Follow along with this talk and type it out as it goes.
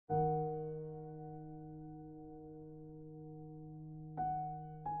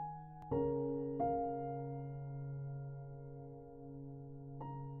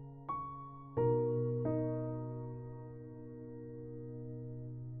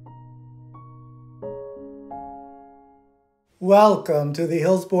Welcome to the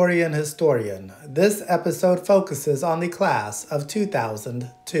Hillsboroughian Historian. This episode focuses on the class of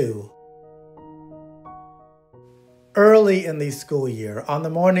 2002. Early in the school year, on the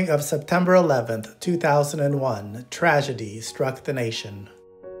morning of September 11th, 2001, tragedy struck the nation.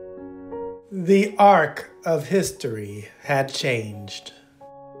 The arc of history had changed.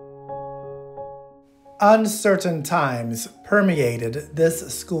 Uncertain times permeated this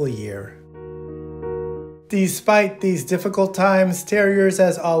school year. Despite these difficult times, Terriers,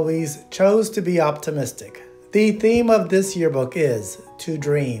 as always, chose to be optimistic. The theme of this yearbook is to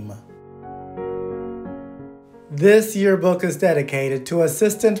dream. This yearbook is dedicated to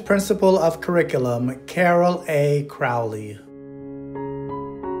Assistant Principal of Curriculum, Carol A. Crowley.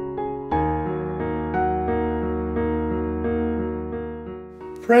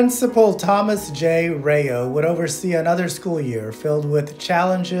 Principal Thomas J. Rayo would oversee another school year filled with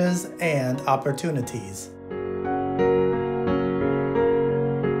challenges and opportunities.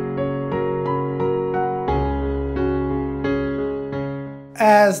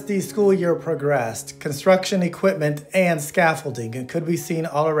 As the school year progressed, construction equipment and scaffolding could be seen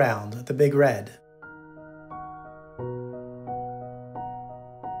all around the Big Red.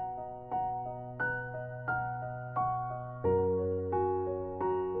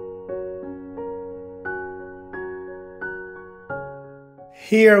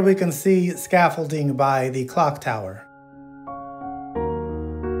 Here we can see scaffolding by the clock tower.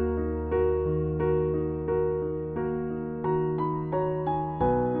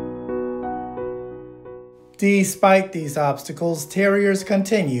 Despite these obstacles, Terriers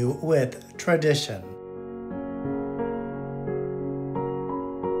continue with tradition.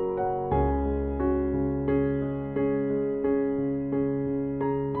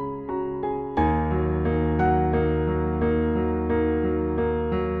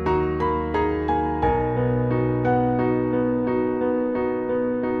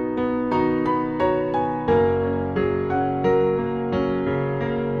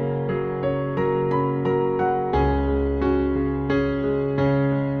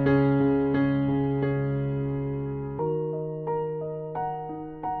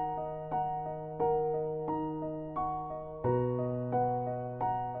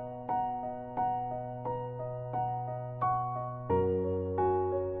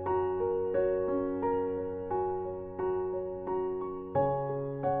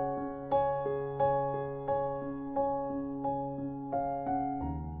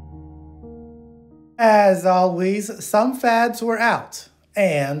 As always, some fads were out,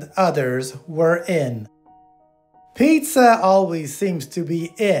 and others were in. Pizza always seems to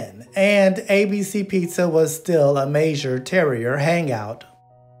be in, and ABC Pizza was still a major Terrier hangout.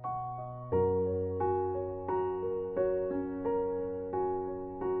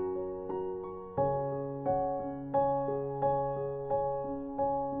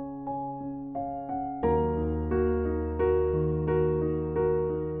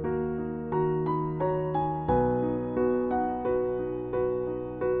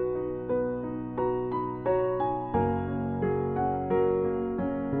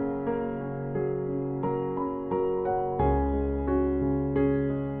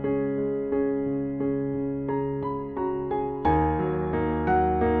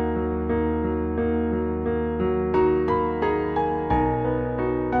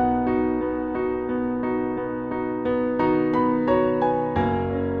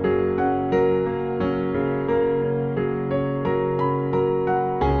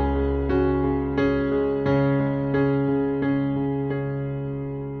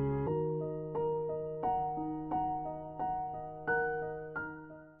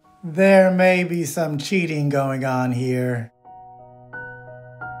 There may be some cheating going on here.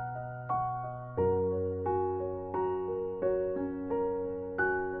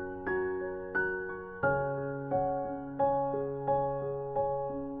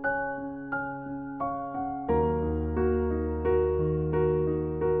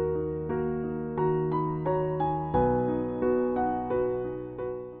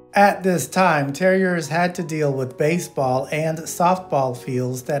 At this time, Terriers had to deal with baseball and softball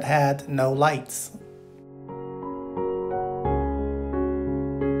fields that had no lights.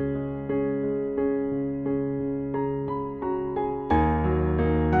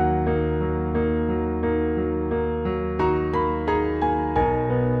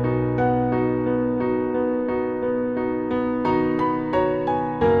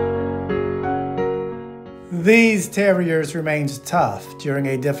 These Terriers remained tough during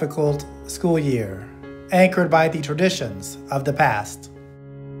a difficult school year, anchored by the traditions of the past.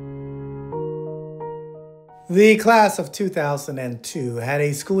 The class of 2002 had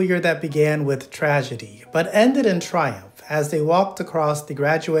a school year that began with tragedy, but ended in triumph as they walked across the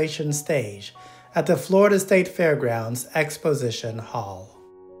graduation stage at the Florida State Fairgrounds Exposition Hall.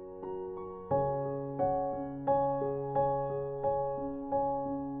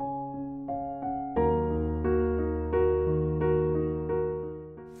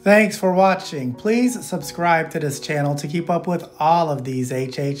 Thanks for watching. Please subscribe to this channel to keep up with all of these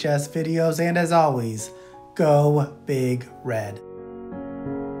HHS videos, and as always, go Big Red.